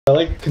I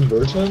like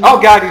converge him?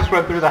 Oh god, he just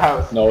went through the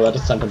house. No, that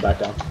just sent him back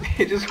down.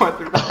 He just went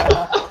through the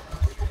house.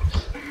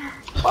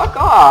 Fuck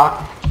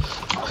off!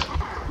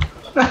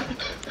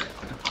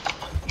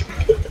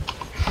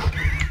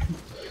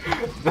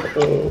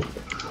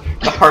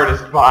 The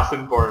hardest boss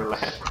in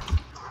Borderlands.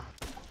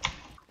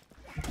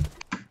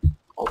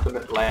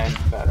 Ultimate land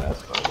badass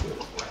fighter.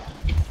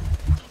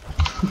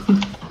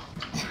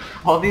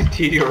 All these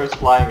Meteors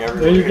flying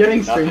everywhere. Are you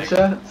getting nothing.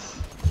 screenshots?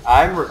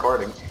 I'm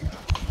recording.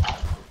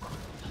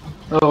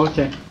 Oh,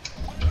 okay.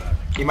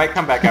 He might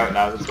come back out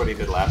now, that's what he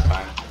did last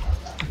time.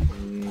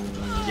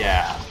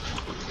 Yeah.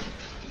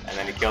 And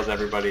then he kills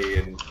everybody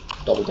and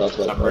Double touch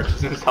right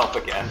submerges himself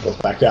again. Goes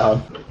back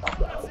down.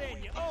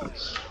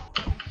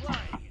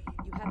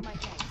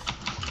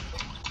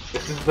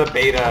 This is the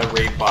beta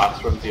raid boss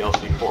from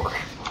DLC 4.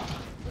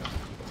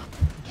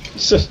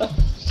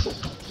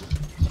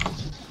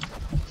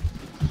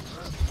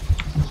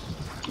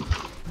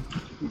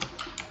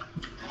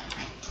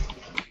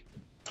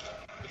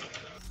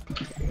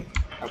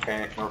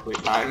 Okay, more fleet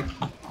time.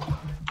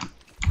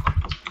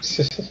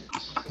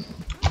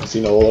 I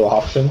see no other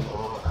option.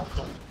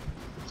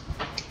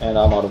 And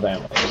I'm out of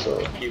ammo,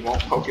 so... He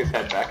won't poke his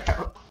head back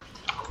out.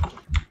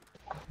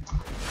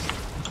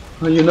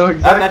 Well, you know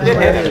exactly that did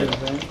where hit it him.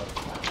 is, right?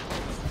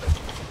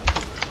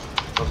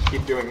 Let's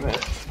keep doing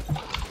this.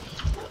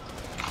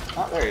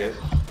 Oh, there he is.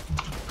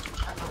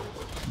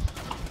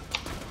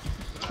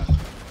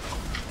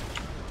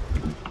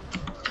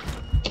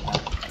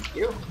 Thank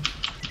you.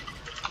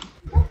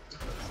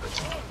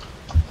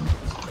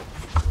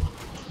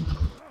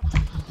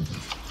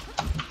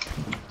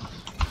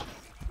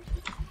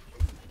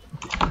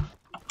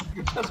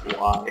 Just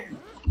why?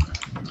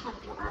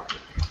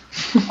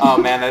 Oh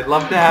man, I'd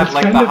love to have It's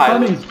like the kinda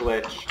Highlands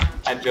funny. glitch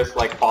and just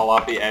like fall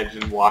off the edge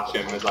and watch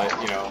him as I,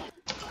 you know,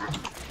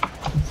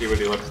 see what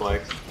he looks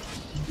like.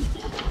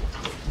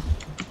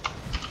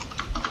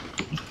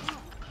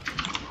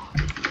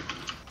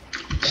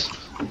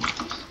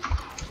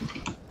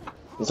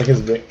 It's like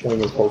his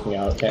wing is poking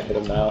out, can't hit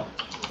him now.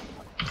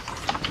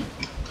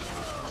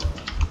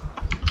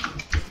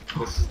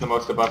 This is the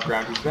most above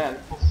ground he's been.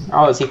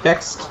 Oh, is he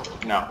fixed?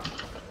 No.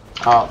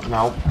 Oh,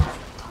 no.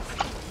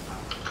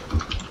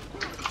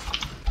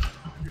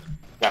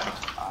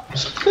 Definitely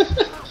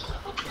not.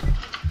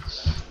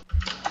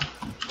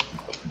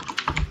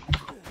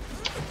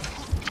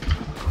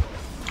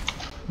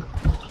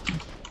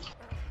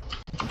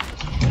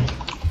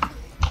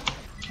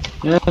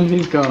 And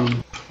he's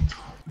gone.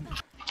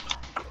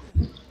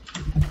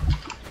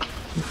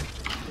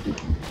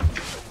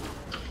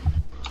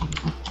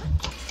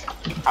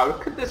 How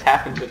could this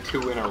happen to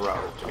 2 in a row?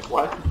 Like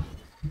what?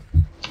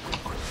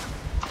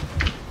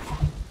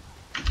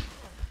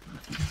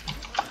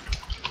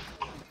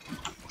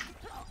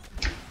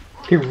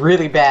 It'd be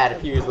really bad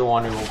if he was the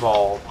one who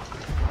evolved.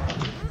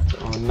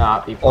 It would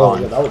not be Oh,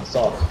 fun. yeah, that would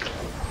suck.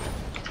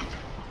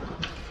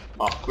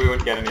 Well, we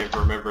wouldn't get any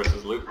Vermin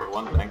versus loot for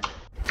one thing.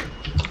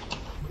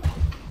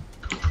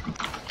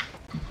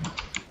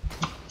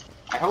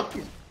 I hope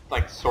he's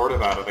like sort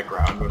of out of the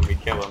ground when we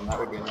kill him. That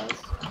would be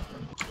nice.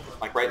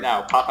 Like right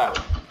now, pop out.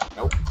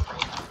 Nope.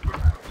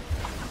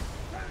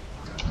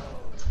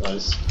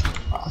 Nice.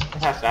 Well,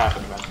 it has to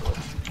happen eventually.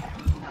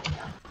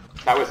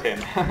 That was him.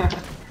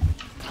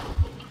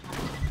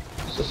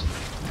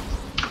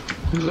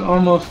 He's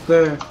almost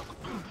there.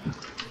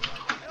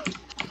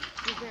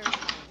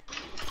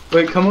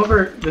 Wait, come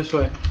over this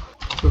way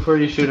before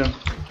you shoot him.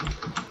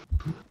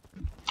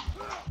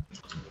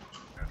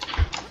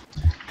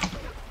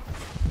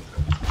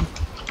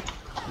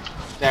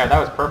 There, that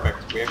was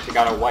perfect. We actually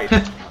got a white.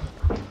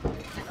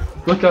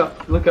 Look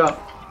up, look up.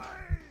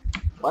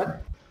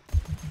 What?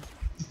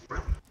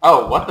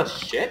 Oh, what the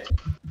shit?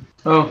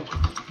 Oh,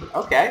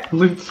 Okay.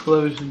 loot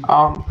explosion.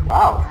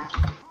 Wow.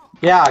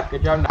 Yeah,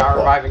 good job not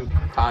reviving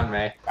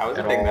Conway. That was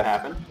a at thing all. that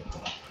happened.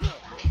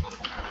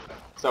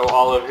 So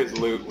all of his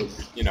loot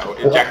was, you know,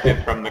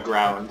 ejected from the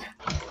ground.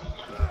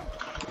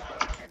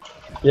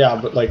 Yeah,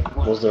 but like,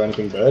 was there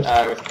anything good?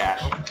 It was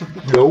cash.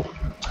 Nope.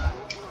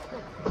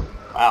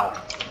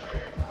 Wow.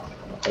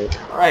 Okay.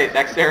 Alright,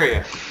 next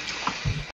area.